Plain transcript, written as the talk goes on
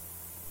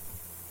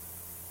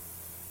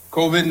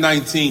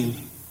COVID-19.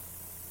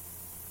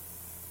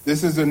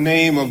 This is the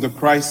name of the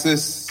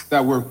crisis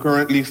that we're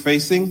currently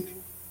facing.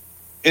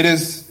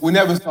 We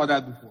never saw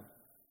that before.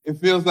 It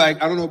feels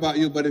like, I don't know about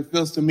you, but it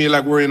feels to me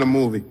like we're in a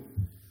movie.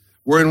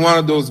 We're in one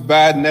of those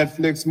bad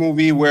Netflix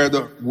movies where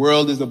the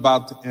world is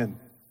about to end.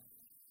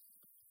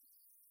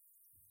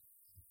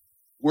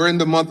 We're in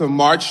the month of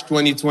March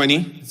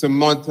 2020. It's a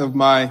month of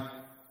I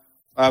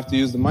have to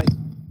use the mic.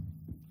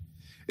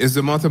 It's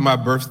the month of my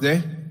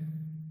birthday.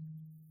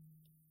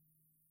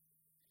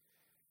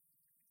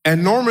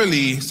 And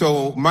normally,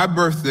 so my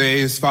birthday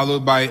is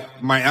followed by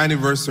my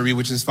anniversary,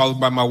 which is followed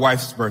by my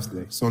wife's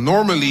birthday. So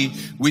normally,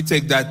 we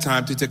take that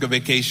time to take a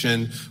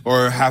vacation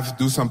or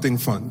do something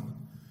fun.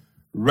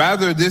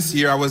 Rather, this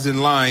year, I was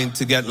in line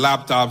to get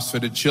laptops for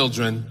the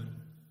children.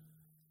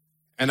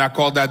 And I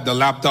call that the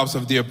laptops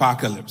of the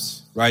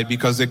apocalypse, right?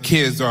 Because the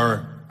kids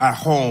are at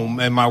home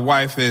and my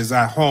wife is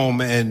at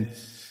home. And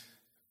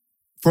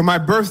for my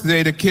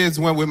birthday, the kids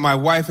went with my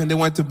wife and they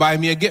went to buy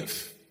me a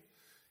gift.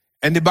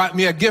 And they bought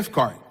me a gift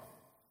card.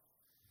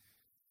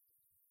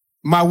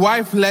 My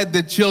wife let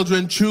the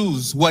children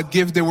choose what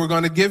gift they were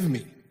going to give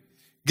me.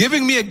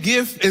 Giving me a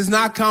gift is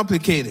not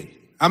complicated.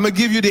 I'm going to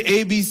give you the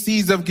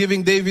ABCs of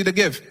giving David a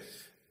gift.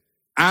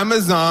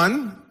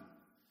 Amazon,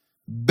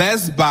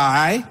 Best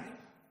Buy,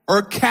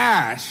 or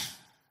cash.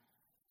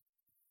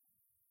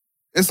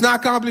 It's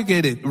not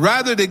complicated.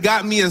 Rather, they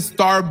got me a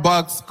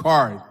Starbucks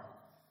card.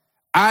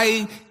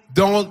 I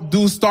don't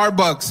do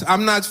Starbucks.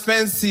 I'm not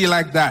fancy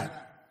like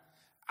that.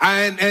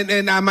 And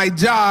at my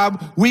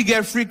job, we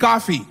get free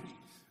coffee.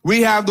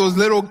 We have those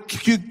little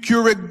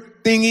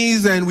Keurig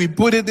thingies and we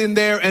put it in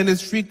there and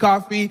it's free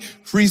coffee,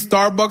 free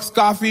Starbucks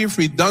coffee,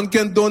 free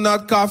Dunkin'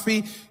 Donut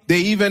coffee. They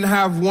even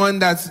have one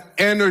that's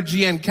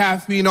energy and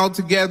caffeine all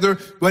together,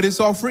 but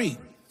it's all free.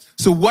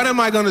 So what am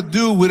I going to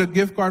do with a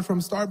gift card from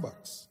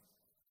Starbucks?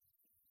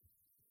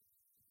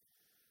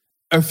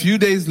 A few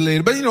days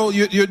later, but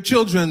your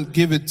children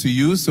give it to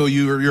you, so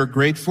you're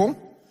grateful.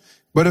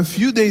 But a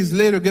few days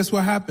later, guess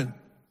what happened?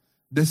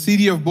 The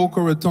city of Boca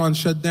Raton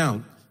shut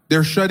down.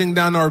 They're shutting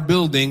down our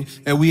building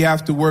and we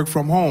have to work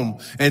from home.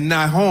 And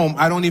not home,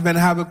 I don't even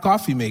have a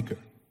coffee maker.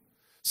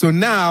 So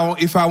now,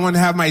 if I want to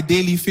have my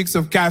daily fix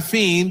of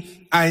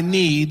caffeine, I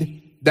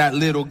need that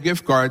little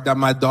gift card that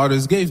my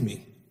daughters gave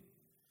me.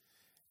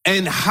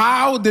 And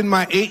how did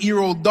my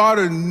 8-year-old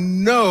daughter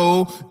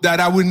know that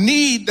I would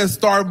need the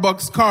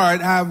Starbucks card?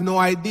 I have no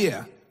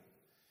idea.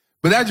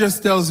 But that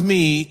just tells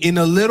me in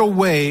a little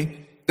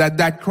way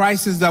that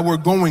crisis that we're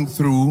going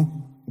through,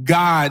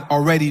 God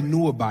already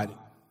knew about it.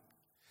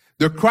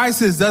 The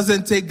crisis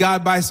doesn't take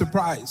God by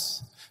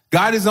surprise.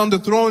 God is on the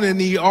throne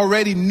and he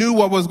already knew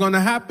what was going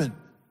to happen.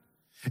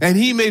 And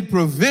he made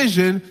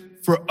provision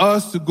for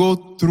us to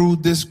go through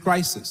this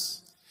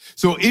crisis.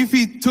 So if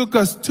he took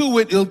us to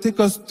it, he'll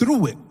take us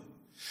through it.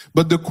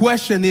 But the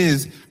question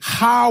is,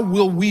 how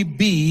will we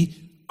be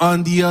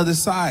on the other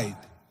side?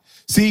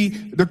 See,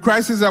 the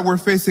crisis that we're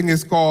facing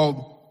is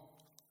called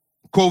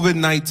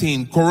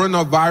COVID-19,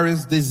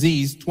 Coronavirus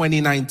Disease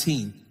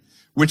 2019,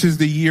 which is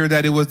the year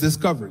that it was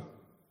discovered.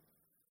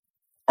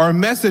 Our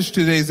message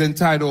today is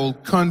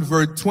entitled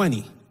Convert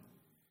 20.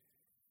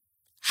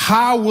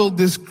 How will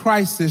this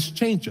crisis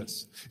change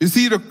us? You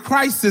see, the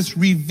crisis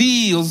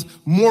reveals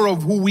more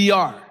of who we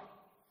are.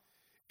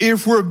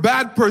 If we're a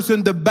bad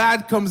person, the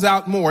bad comes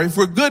out more. If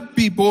we're good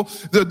people,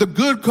 the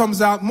good comes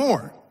out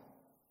more.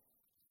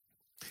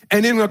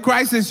 And in a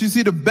crisis, you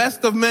see the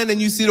best of men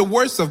and you see the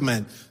worst of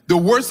men. The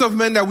worst of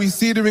men that we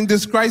see during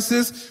this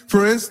crisis,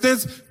 for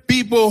instance,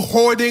 people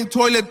hoarding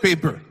toilet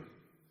paper.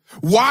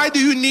 Why do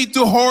you need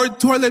to hoard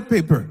toilet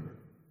paper?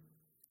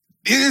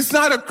 It's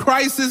not a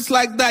crisis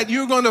like that.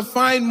 You're going to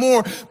find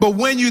more. But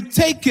when you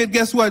take it,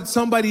 guess what?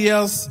 Somebody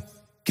else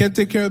can't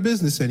take care of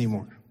business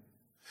anymore.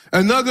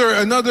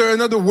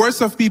 Another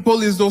worst of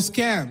people is those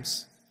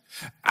scams.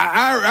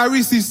 I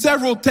received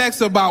several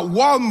texts about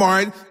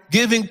Walmart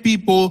giving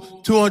people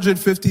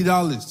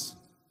 $250.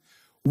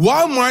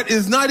 Walmart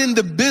is not in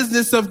the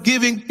business of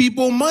giving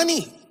people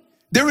money.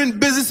 They're in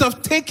business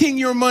of taking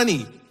your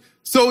money.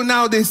 So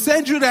now they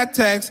send you that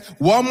text,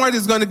 Walmart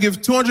is going to give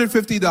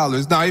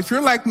 $250. Now, if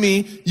you're like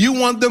me, you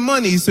want the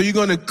money, so you're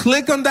going to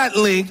click on that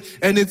link,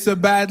 and it's a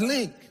bad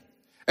link.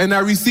 And I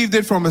received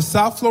it from a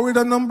South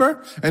Florida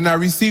number, and I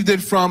received it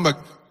from a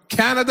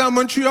Canada,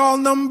 Montreal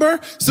number.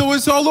 So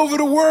it's all over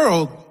the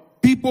world,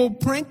 people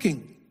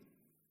pranking.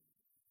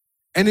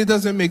 And it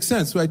doesn't make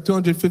sense, right?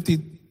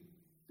 250,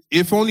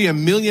 if only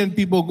 1 million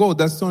people go,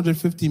 that's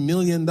 $250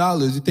 million.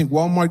 You think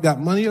Walmart got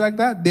money like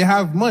that? They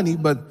have money,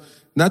 but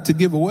not to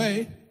give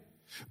away.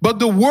 But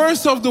the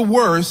worst of the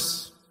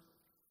worst,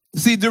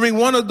 see, during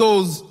one of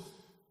those,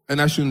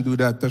 and I shouldn't do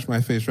that, touch my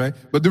face, right?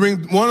 But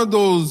during one of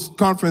those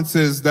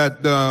conferences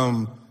that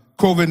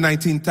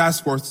COVID-19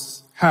 task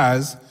force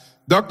has,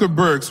 Dr.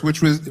 Birx,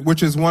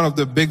 which is one of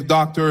the big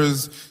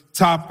doctors,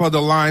 top of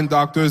the line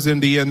doctors in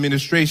the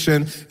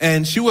administration,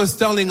 and she was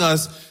telling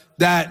us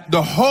that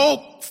the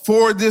whole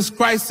for this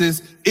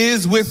crisis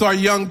is with our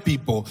young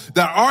people.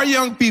 That our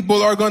young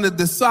people are going to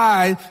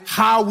decide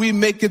how we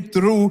make it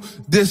through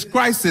this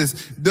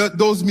crisis.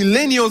 Those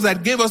millennials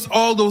that give us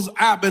all those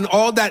apps and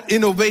all that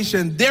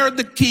innovation, they're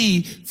the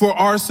key for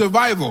our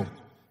survival.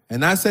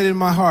 And I said in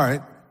my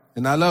heart,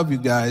 and I love you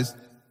guys,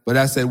 but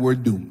I said we're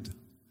doomed.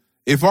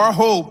 If our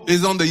hope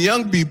is on the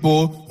young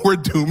people, we're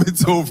doomed.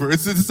 It's over.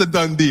 It's a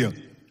done deal.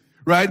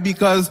 Right?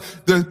 Because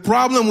the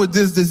problem with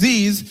this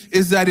disease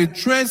is that it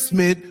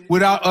transmits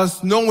without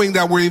us knowing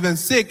that we're even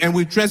sick, and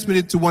we transmit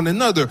it to one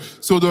another.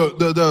 So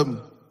the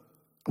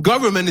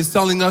government is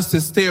telling us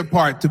to stay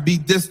apart, to be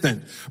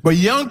distant. But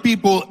young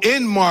people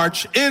in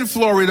March in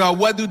Florida,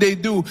 what do?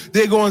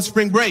 They go on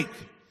spring break.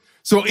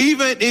 So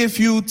even if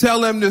you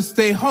tell them to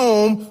stay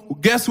home,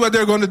 guess what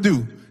they're going to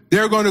do?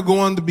 They're going to go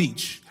on the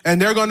beach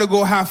and they're going to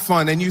go have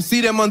fun. And you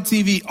see them on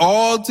TV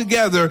all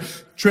together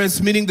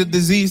transmitting the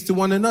disease to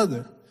one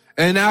another.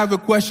 And I have a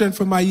question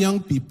for my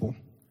young people,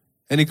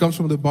 and it comes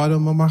from the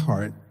bottom of my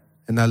heart,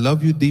 and I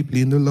love you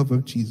deeply in the love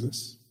of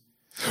Jesus.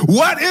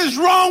 What is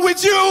wrong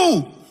with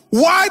you?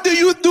 Why do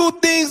you do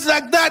things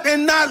like that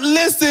and not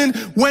listen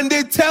when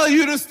they tell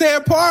you to stay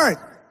apart?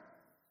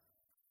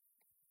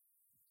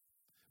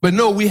 But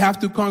no, we have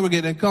to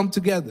congregate and come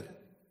together.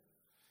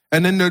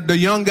 And then the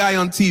young guy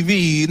on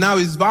TV, now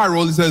he's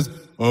viral, he says,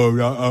 oh,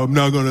 I'm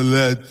not going to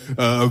let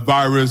a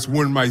virus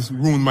ruin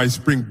my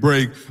spring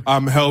break.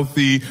 I'm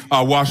healthy.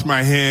 I wash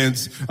my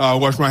hands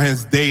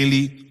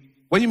daily.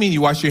 What do you mean you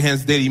wash your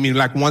hands daily? You mean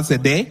like once a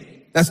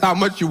day? That's how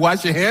much you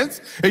wash your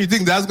hands? And you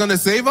think that's going to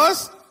save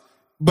us?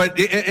 But,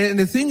 and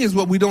the thing is,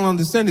 what we don't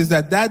understand is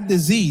that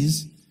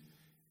disease,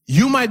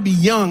 you might be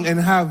young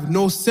and have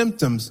no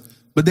symptoms,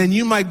 but then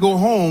you might go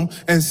home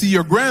and see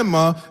your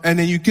grandma, and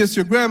then you kiss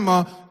your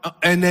grandma,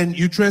 and then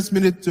you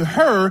transmit it to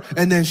her,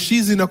 and then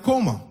she's in a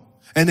coma.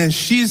 And then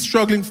she's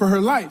struggling for her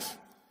life.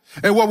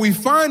 And what we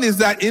find is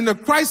that in the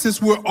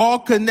crisis, we're all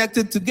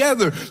connected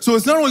together. So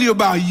it's not only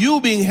about you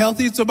being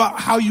healthy, it's about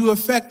how you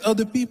affect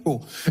other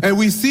people. And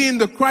we see in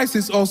the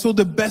crisis also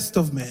the best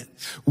of men.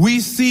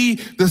 We see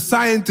the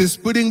scientists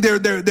putting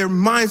their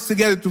minds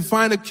together to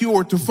find a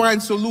cure, to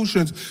find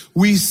solutions.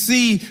 We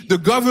see the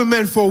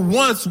government for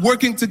once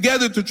working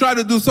together to try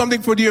to do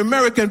something for the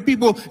American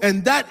people.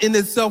 And that in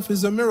itself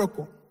is a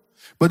miracle.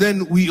 But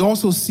then we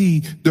also see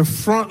the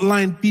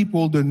frontline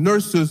people, the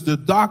nurses, the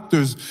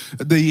doctors,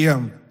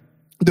 the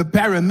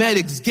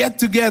paramedics get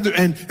together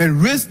and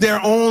risk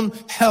their own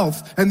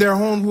health and their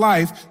own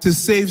life to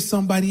save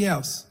somebody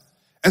else.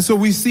 And so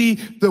we see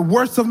the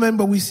worst of men,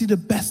 but we see the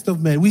best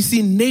of men. We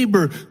see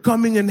neighbor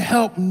coming and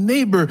help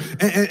neighbor.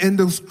 And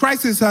those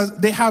crises,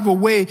 they have a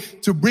way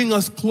to bring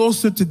us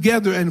closer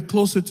together and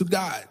closer to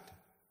God.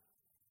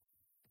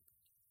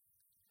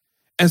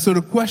 And so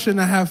the question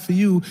I have for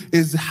you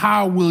is,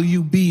 how will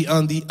you be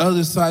on the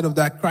other side of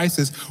that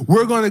crisis?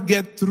 We're going to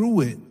get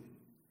through it,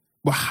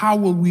 but how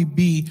will we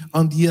be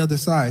on the other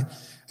side?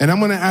 And I'm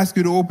going to ask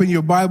you to open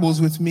your Bibles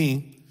with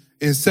me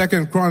in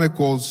 2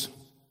 Chronicles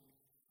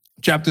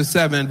chapter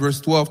 7,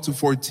 verse 12 to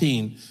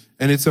 14.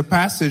 And it's a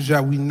passage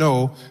that we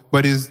know,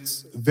 but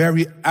is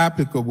very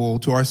applicable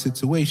to our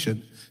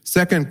situation.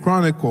 2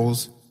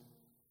 Chronicles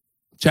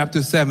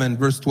chapter 7,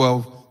 verse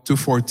 12 to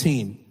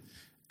 14.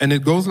 And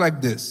it goes like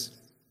this.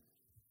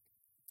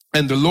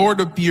 And the Lord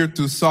appeared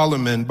to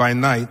Solomon by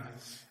night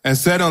and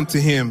said unto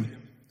him,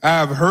 I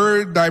have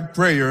heard thy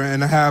prayer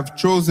and I have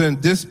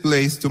chosen this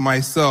place to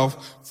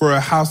myself for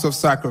a house of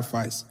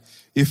sacrifice.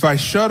 If I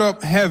shut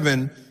up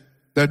heaven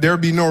that there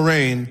be no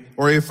rain,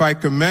 or if I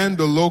command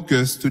the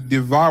locusts to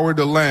devour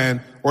the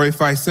land, or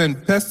if I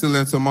send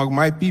pestilence among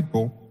my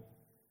people,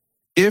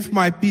 if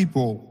my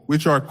people,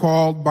 which are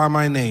called by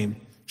my name,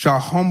 shall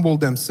humble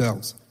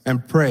themselves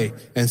and pray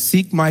and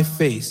seek my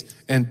face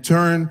and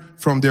turn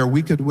from their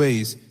wicked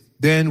ways,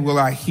 then will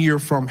I hear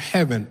from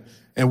heaven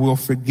and will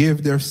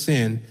forgive their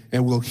sin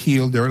and will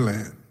heal their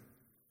land.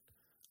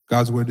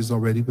 God's word is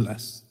already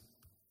blessed.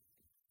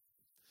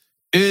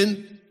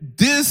 In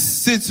this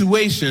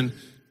situation,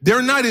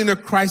 they're not in a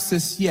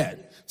crisis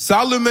yet.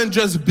 Solomon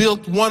just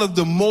built one of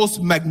the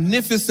most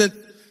magnificent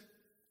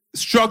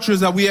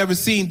structures that we ever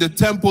seen, the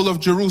Temple of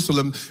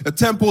Jerusalem, a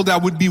temple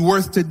that would be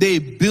worth today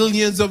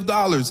billions of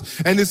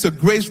dollars. And it's a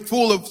great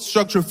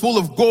structure full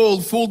of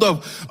gold, full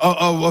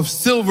of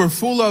silver,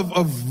 full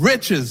of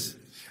riches.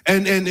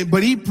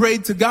 But he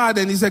prayed to God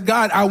and he said,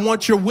 God, I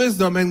want your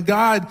wisdom. And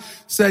God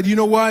said, you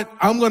know what?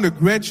 I'm going to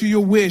grant you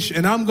your wish,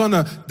 and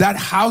that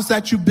house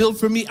that you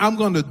built for me, I'm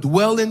going to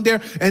dwell in there.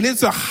 And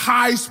it's a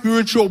high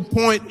spiritual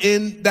point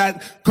in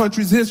that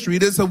country's history.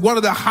 It is one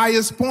of the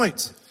highest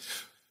points.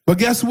 But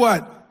guess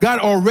what? God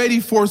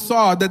already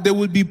foresaw that there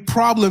would be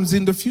problems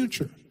in the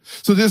future.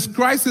 So this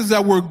crisis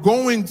that we're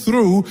going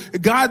through,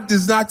 God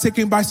is not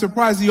taken by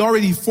surprise. He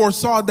already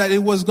foresaw that it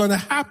was going to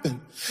happen.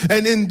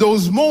 And in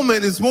those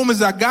moments, it's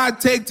moments that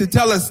God takes to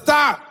tell us,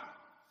 stop.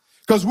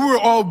 Because we were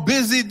all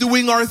busy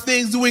doing our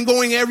things,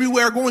 going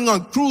everywhere, going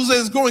on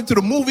cruises, going to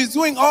the movies,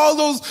 doing all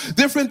those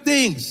different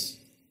things.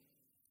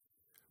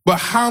 But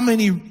how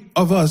many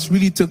of us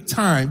really took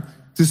time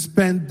to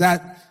spend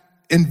that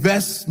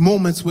invest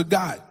moments with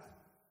God.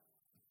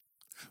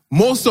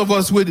 Most of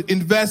us would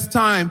invest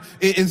time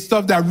in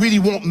stuff that really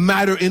won't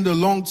matter in the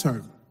long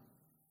term.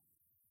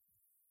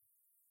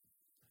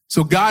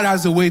 So God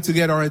has a way to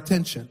get our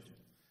attention.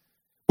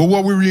 But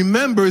what we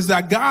remember is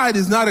that God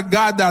is not a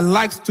God that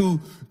likes to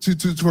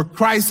for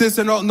crisis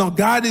and all. No,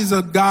 God is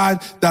a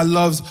God that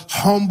loves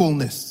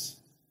humbleness.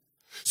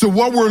 So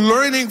what we're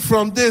learning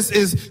from this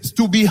is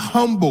to be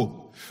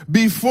humble.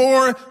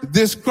 Before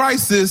this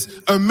crisis,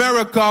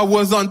 America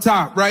was on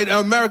top, right?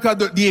 America,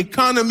 the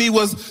economy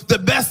was the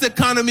best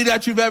economy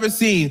that you've ever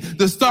seen.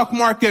 The stock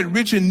market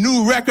reaching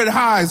new record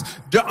highs,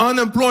 the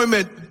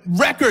unemployment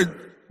record,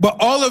 but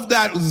all of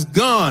that was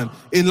gone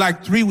in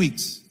like 3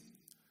 weeks.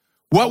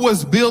 What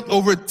was built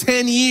over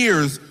 10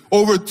 years,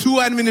 over 2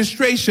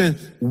 administrations,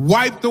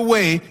 wiped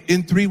away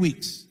in 3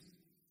 weeks.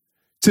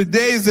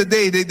 Today is the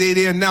day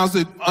they announced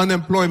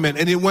unemployment,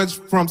 and it went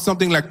from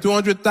something like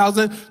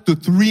 200,000 to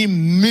 3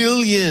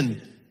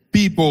 million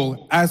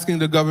people asking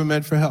the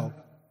government for help.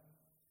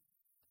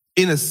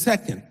 In a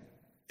second,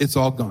 it's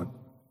all gone.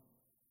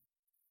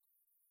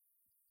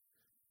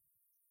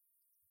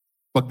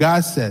 But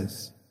God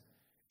says,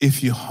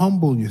 if you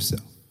humble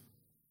yourself,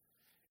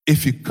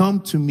 if you come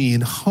to me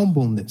in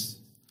humbleness,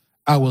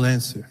 I will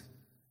answer.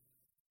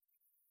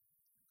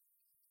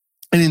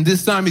 And in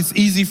this time, it's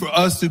easy for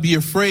us to be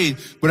afraid.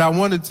 But I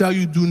want to tell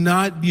you, do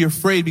not be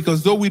afraid,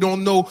 because though we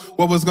don't know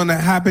what was going to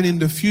happen in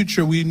the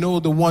future, we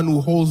know the one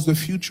who holds the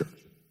future.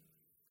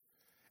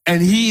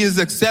 And he is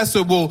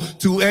accessible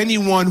to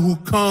anyone who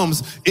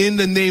comes in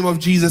the name of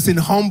Jesus in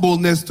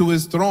humbleness to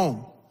his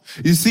throne.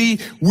 You see,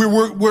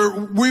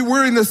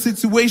 we're in a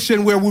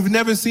situation where we've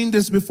never seen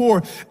this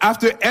before.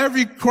 After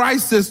every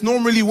crisis,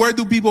 normally, where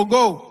do people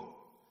go?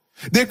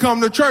 They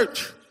come to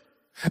church.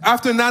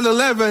 After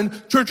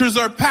 9/11, churches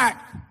are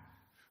packed.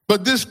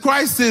 But this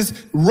crisis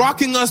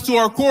rocking us to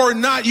our core,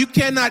 you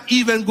cannot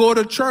even go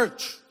to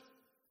church.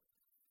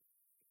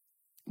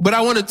 But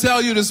I want to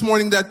tell you this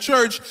morning that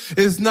church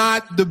is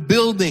not the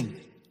building,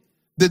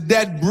 the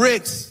dead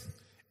bricks.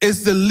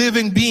 It's the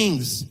living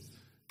beings,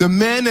 the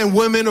men and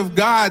women of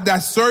God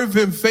that serve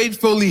him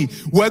faithfully.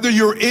 Whether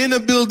you're in a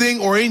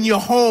building or in your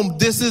home,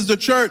 this is the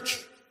church.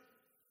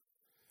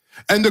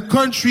 And the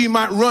country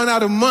might run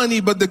out of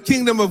money, but the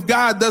kingdom of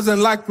God doesn't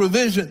like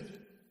provision.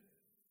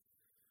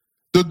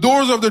 The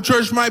doors of the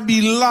church might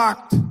be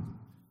locked,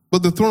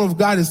 but the throne of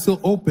God is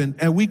still open,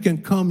 and we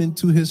can come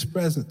into his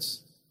presence.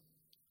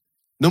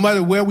 No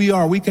matter where we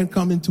are, we can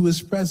come into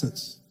his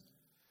presence.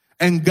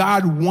 And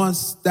God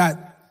wants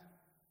that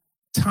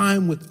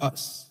time with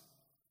us.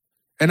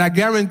 And I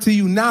guarantee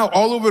you now,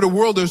 all over the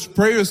world, there's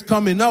prayers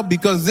coming up,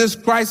 because this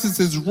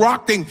crisis is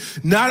rocking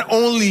not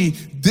only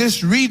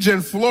this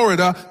region,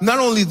 Florida, not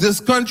only this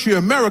country,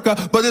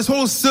 America, but this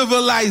whole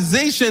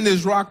civilization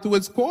is rocked to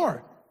its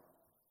core.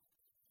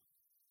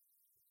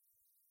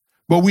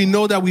 But we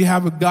know that we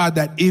have a God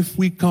that if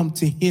we come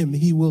to him,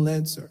 he will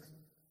answer.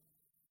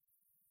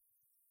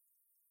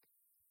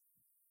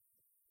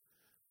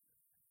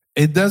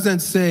 It doesn't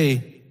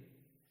say,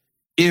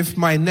 if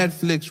my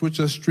Netflix, which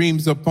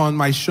streams upon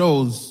my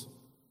shows,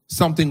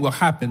 something will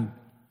happen.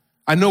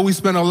 I know we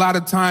spend a lot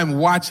of time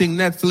watching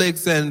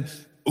Netflix and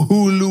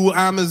Hulu,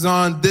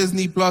 Amazon,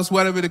 Disney Plus,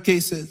 whatever the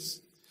case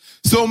is.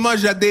 So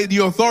much that the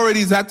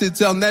authorities had to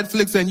tell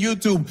Netflix and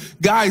YouTube,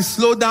 guys,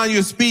 slow down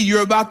your speed.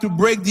 You're about to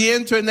break the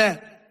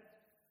internet.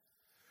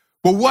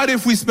 But what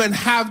if we spend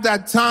half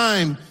that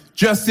time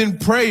just in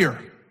prayer?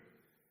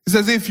 It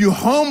says, if you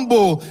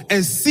humble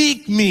and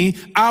seek me,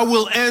 I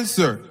will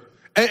answer.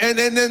 And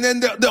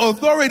the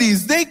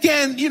authorities, they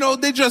can,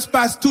 they just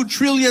passed $2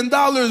 trillion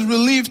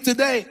relief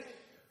today.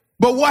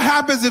 But what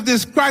happens if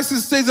this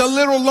crisis stays a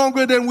little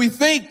longer than we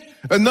think?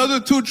 Another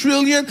 2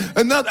 trillion?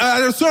 At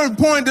a certain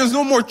point, there's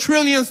no more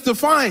trillions to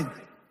find.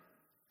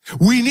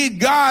 We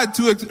need God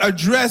to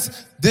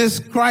address this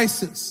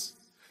crisis.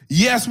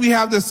 Yes, we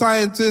have the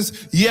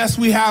scientists. Yes,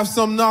 we have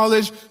some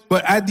knowledge.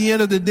 But at the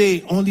end of the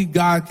day, only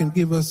God can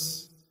give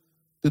us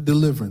the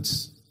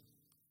deliverance.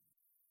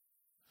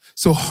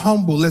 So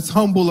let's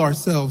humble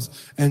ourselves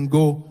and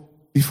go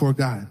before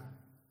God.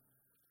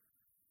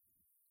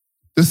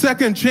 The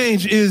second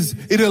change is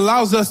it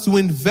allows us to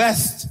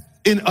invest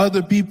in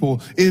other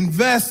people,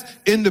 invest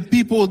in the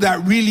people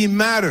that really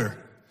matter.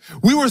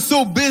 We were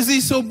so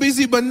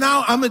busy, but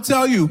now I'm going to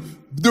tell you,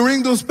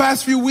 during those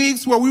past few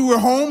weeks where we were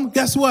home,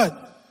 guess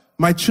what?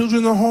 My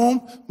children are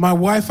home, my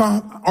wife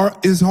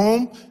is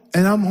home,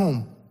 and I'm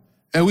home.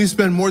 And we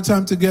spend more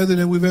time together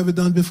than we've ever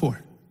done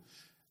before.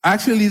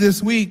 Actually,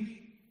 this week,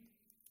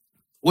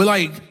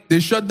 they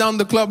shut down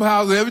the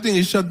clubhouse, everything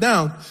is shut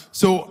down.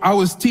 So I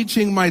was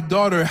teaching my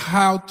daughter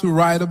how to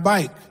ride a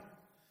bike.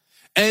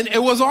 And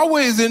it was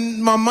always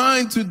in my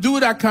mind to do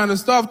that kind of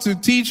stuff, to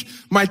teach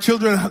my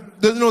children,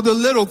 the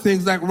little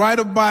things like ride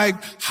a bike,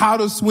 how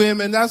to swim,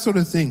 and that sort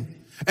of thing.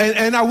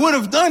 And I would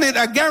have done it.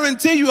 I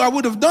guarantee you I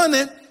would have done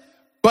it.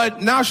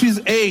 But now she's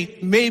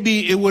 8.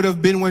 Maybe it would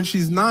have been when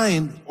she's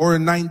 9 or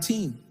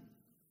 19.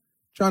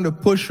 Trying to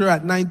push her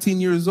at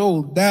 19 years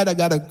old. Dad, I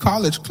got a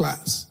college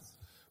class.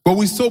 But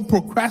we so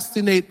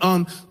procrastinate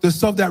on the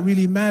stuff that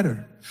really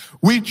matter.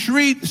 We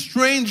treat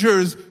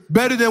strangers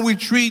better than we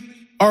treat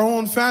our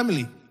own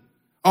family.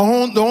 The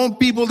own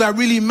people that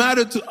really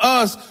matter to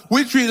us.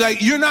 We treat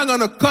like, you're not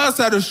going to cuss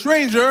at a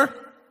stranger,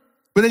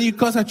 but then you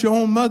cuss at your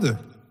own mother.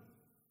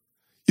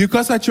 You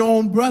cuss at your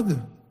own brother.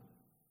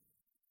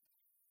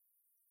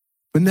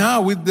 But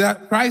now with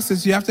that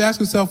crisis, you have to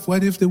ask yourself,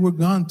 what if they were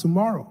gone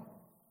tomorrow?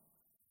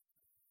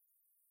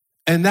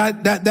 And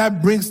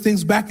that brings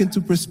things back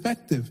into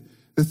perspective.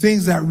 The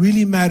things that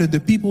really matter, the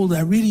people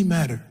that really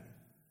matter.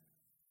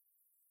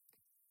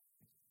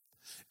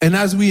 And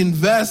as we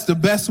invest, the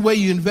best way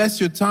you invest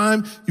your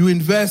time, you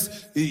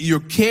invest your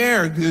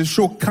care,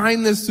 show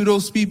kindness to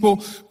those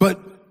people,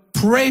 but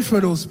pray for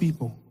those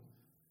people.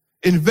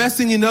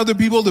 Investing in other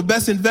people, the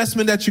best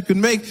investment that you can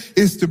make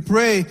is to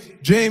pray.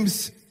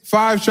 James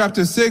 5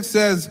 chapter 6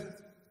 says,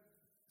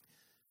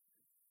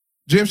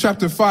 James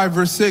chapter 5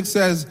 verse 6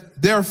 says,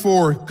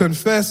 therefore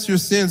confess your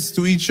sins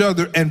to each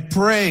other and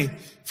pray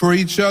for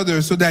each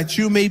other so that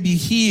you may be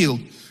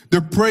healed.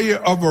 The prayer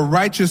of a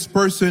righteous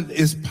person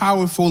is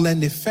powerful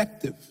and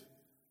effective.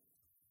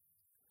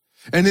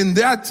 And in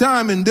that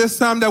time, in this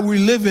time that we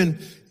live in,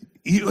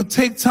 you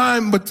take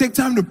time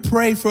to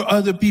pray for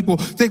other people.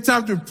 Take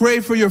time to pray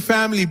for your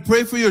family.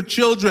 Pray for your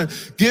children.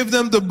 Give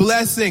them the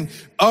blessing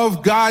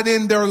of God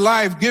in their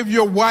life. Give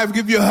your wife,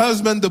 give your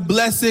husband the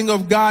blessing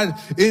of God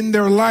in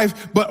their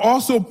life. But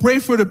also pray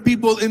for the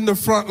people in the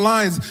front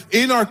lines.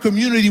 In our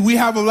community, we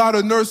have a lot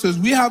of nurses.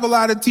 We have a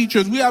lot of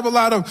teachers. We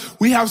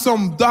have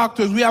some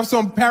doctors. We have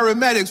some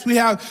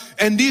paramedics.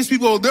 And these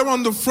people, they're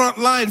on the front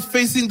line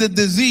facing the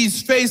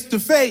disease face to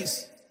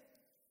face.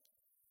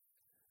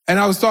 And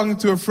I was talking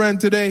to a friend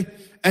today,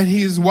 and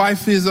his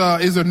wife is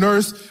a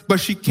nurse, but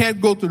she can't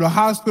go to the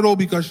hospital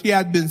because she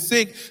had been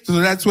sick. So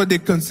that's what they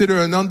consider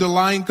an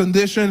underlying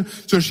condition.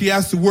 So she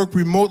has to work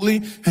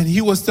remotely. And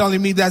he was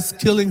telling me that's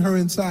killing her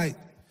inside.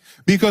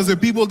 Because the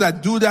people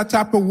that do that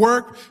type of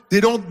work,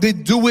 they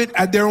do it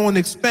at their own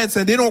expense,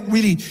 and they don't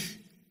really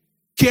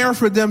care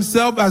for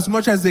themselves as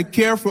much as they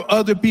care for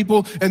other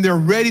people, and they're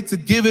ready to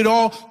give it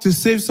all to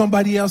save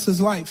somebody else's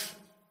life.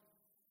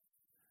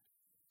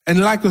 And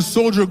like a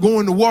soldier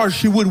going to war,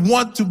 she would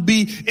want to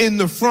be in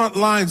the front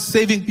line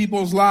saving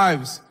people's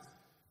lives.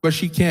 But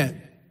she can't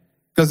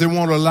because they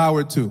won't allow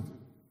her to.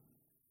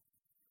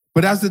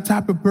 But that's the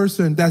type of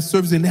person that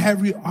serves in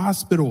every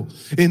hospital,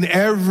 in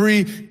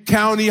every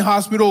county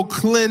hospital,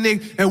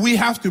 clinic, and we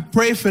have to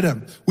pray for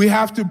them. We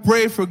have to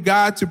pray for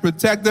God to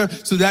protect them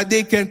so that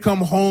they can come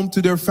home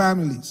to their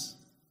families.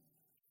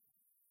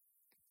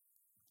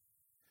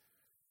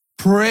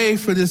 Pray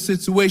for this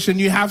situation.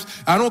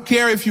 I don't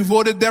care if you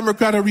voted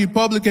Democrat or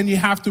Republican, you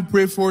have to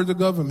pray for the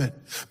government.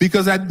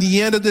 Because at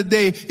the end of the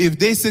day, if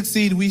they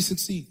succeed, we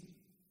succeed.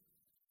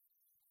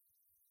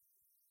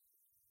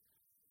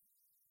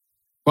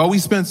 While we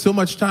spend so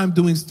much time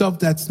doing stuff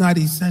that's not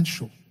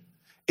essential,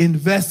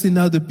 invest in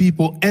other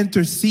people,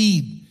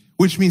 intercede,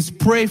 which means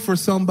pray for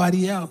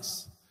somebody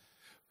else.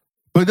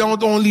 But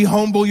don't only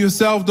humble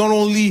yourself, don't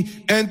only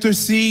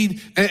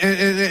intercede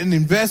and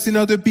invest in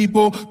other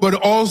people, but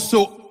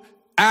also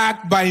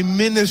act by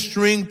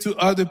ministering to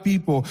other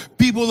people.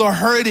 People are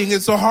hurting.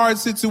 It's a hard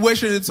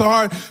situation.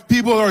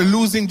 People are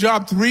losing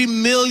jobs. 3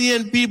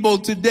 million people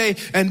today.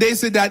 And they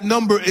say that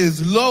number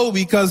is low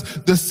because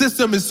the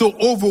system is so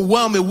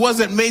overwhelmed. It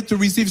wasn't made to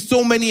receive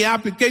so many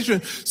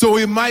applications. So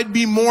it might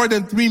be more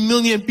than 3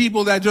 million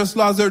people that just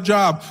lost their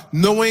job.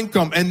 No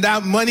income. And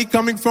that money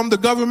coming from the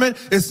government,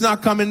 it's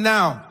not coming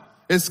now.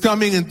 It's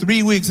coming in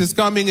 3 weeks. It's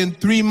coming in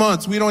 3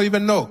 months. We don't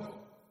even know.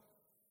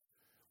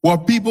 Well,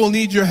 people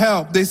need your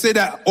help. They say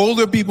that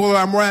older people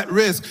are more at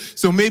risk.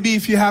 So maybe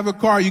if you have a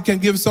car, you can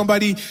give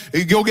somebody,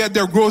 go get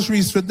their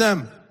groceries for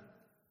them.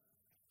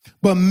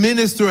 But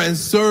minister and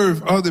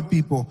serve other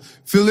people.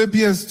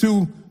 Philippians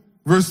 2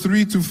 verse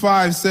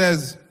 3-5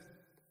 says,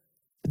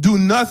 do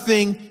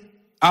nothing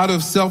out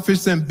of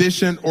selfish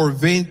ambition or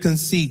vain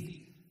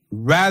conceit.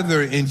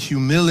 Rather, in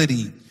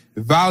humility,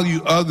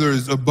 value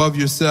others above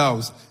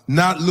yourselves,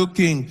 not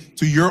looking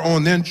to your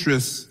own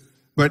interests,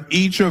 but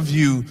each of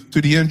you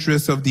to the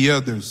interests of the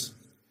others.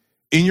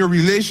 In your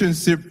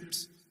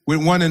relationships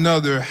with one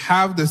another,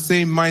 have the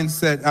same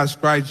mindset as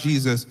Christ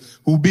Jesus,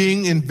 who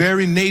being in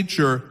very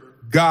nature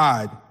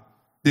God,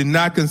 did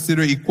not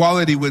consider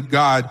equality with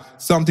God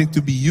something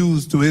to be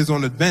used to his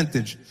own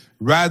advantage.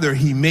 Rather,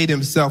 he made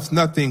himself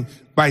nothing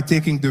by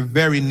taking the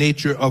very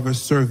nature of a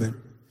servant.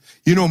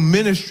 You know,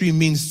 ministry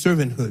means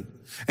servanthood.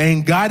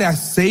 And God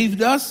has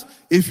saved us,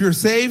 if you're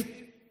saved,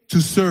 to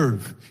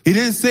serve. He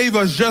didn't save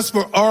us just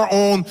for our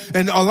own.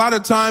 And a lot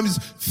of times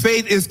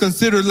faith is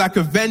considered like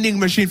a vending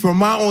machine for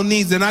my own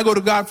needs. And I go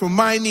to God for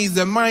my needs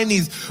and my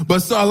needs. But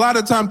so a lot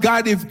of times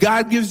if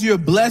God gives you a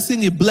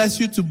blessing, he bless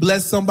you to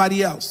bless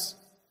somebody else.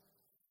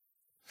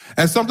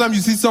 And sometimes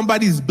you see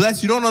somebody's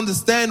blessed. You don't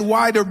understand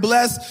why they're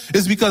blessed.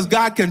 It's because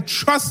God can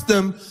trust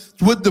them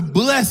with the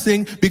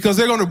blessing because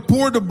they're going to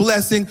pour the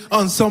blessing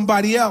on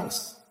somebody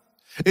else.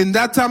 In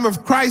that time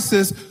of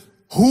crisis,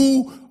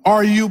 who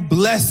are you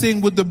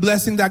blessing with the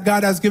blessing that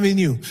God has given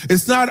you?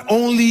 It's not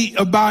only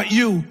about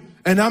you.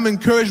 And I'm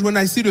encouraged when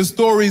I see the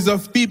stories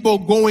of people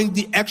going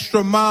the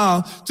extra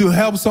mile to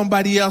help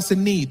somebody else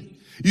in need.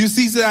 You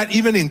see that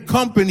even in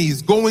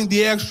companies going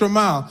the extra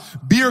mile.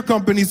 Beer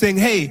companies saying,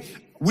 hey,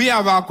 we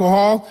have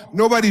alcohol.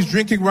 Nobody's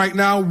drinking right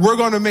now. We're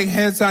going to make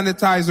hand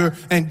sanitizer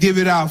and give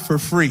it out for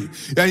free.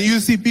 And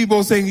you see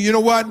people saying, you know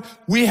what?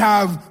 We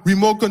have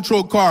remote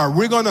control car.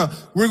 We're going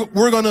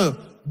to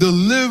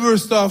deliver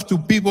stuff to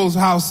people's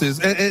houses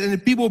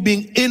and people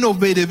being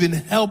innovative in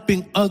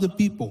helping other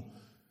people.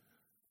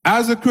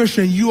 As a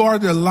Christian, you are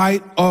the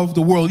light of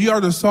the world. You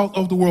are the salt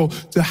of the world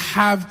to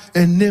have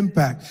an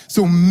impact.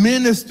 So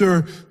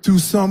minister to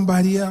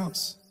somebody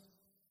else.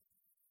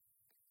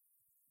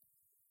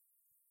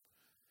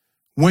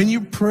 When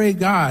you pray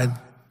God,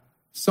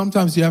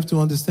 sometimes you have to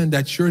understand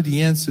that you're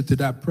the answer to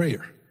that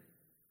prayer.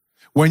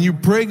 When you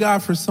pray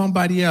God for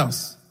somebody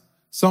else,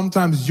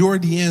 sometimes you're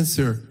the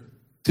answer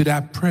to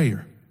that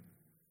prayer.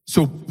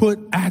 So put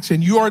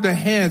action. You are the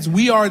hands.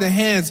 We are the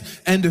hands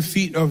and the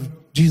feet of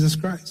Jesus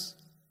Christ.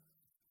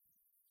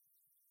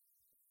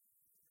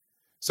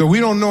 So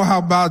we don't know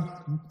how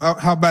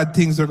bad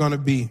things are going to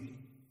be.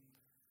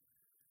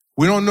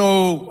 We don't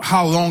know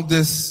how long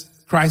this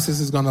crisis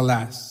is going to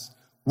last.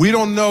 We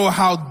don't know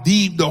how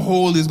deep the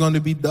hole is going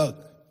to be dug.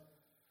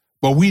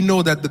 But we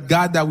know that the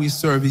God that we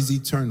serve is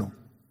eternal.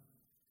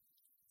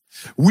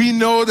 We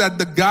know that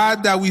the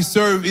God that we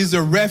serve is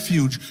a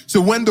refuge.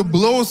 So when the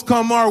blows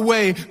come our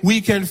way, we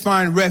can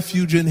find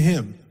refuge in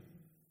him.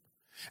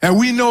 And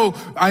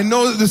I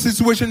know the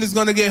situation is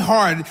going to get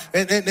hard.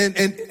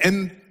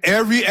 And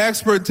every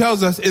expert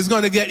tells us it's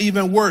going to get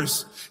even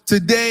worse.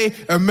 Today,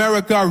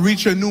 America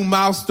reached a new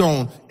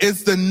milestone.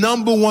 It's the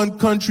 #1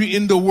 country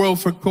in the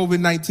world for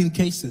COVID-19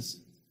 cases.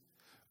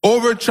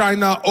 Over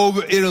China,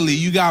 over Italy,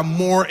 you got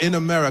more in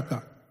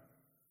America.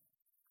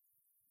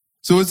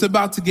 So it's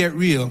about to get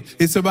real.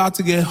 It's about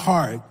to get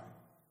hard.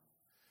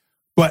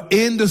 But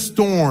in the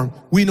storm,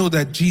 we know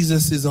that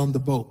Jesus is on the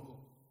boat.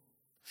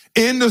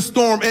 In the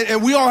storm,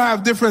 and we all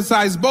have different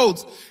sized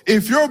boats.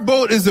 If your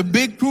boat is a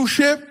big cruise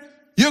ship,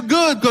 you're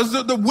good because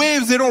the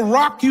waves, they don't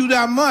rock you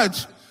that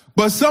much.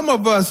 But some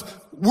of us,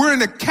 we're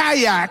in a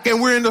kayak and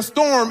we're in the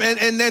storm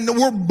and then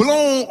we're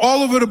blown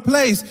all over the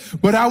place.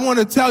 But I want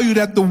to tell you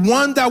that the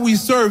one that we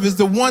serve is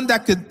the one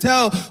that could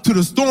tell to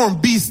the storm,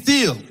 be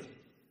still.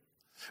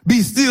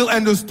 Be still,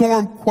 and the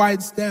storm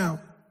quiets down.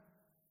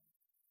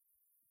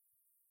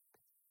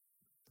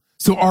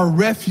 So our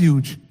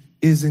refuge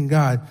is in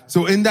God.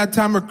 So in that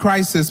time of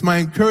crisis, my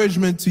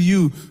encouragement to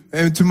you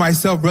and to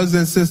myself, brothers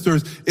and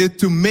sisters, is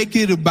to make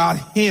it about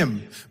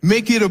him.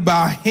 Make it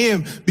about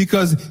him,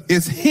 because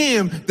it's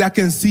him that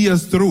can see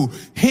us through.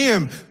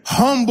 Him,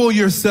 humble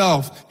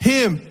yourself.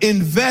 Him,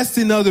 invest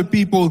in other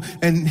people.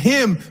 And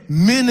him,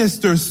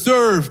 minister,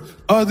 serve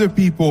other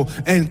people.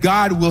 And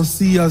God will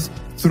see us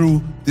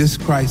through this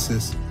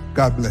crisis.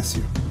 God bless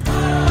you.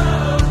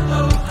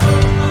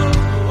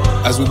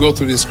 As we go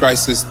through this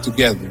crisis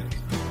together,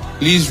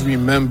 please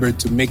remember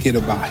to make it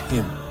about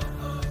him.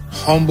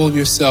 Humble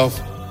yourself,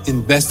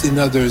 invest in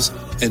others,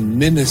 and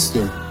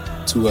minister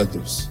to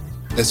others.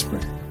 Let's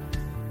pray.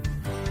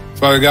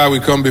 Father God, we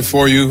come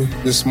before you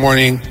this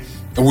morning,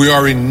 and we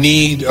are in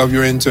need of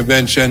your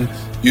intervention.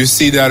 You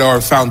see that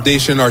our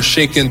foundation are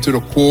shaken to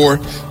the core.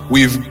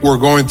 We're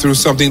going through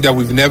something that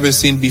we've never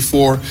seen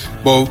before,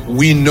 but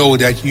we know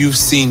that you've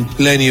seen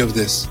plenty of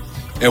this.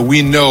 And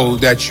we know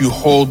that you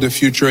hold the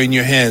future in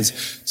your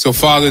hands. So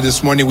Father,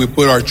 this morning we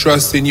put our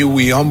trust in you.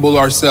 We humble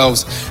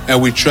ourselves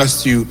and we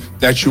trust you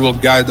that you will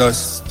guide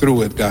us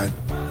through it, God.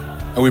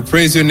 And we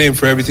praise your name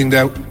for everything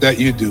that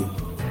you do.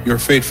 You're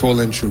faithful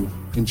and true.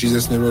 In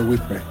Jesus' name we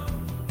pray.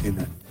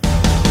 Amen.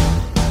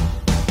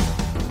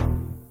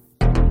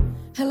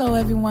 Hello,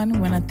 everyone. I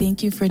want to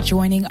thank you for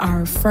joining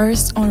our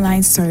first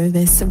online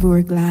service.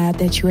 We're glad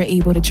that you were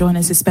able to join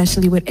us,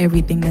 especially with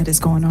everything that is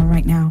going on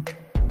right now.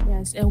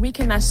 Yes, and we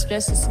cannot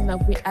stress this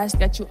enough. We ask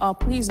that you all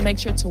please make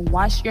sure to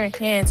wash your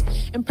hands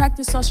and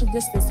practice social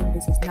distancing.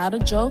 This is not a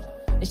joke.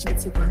 It should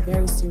be taken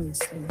very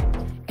seriously.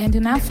 And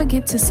do not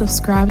forget to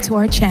subscribe to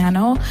our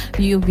channel.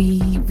 You'll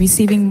be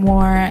receiving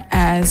more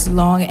as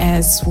long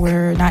as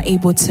we're not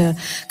able to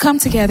come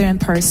together in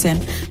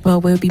person, but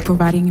we'll be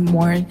providing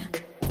more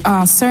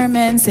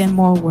sermons and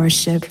more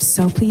worship.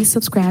 So please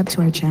subscribe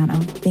to our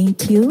channel.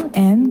 Thank you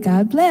and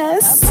God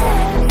bless.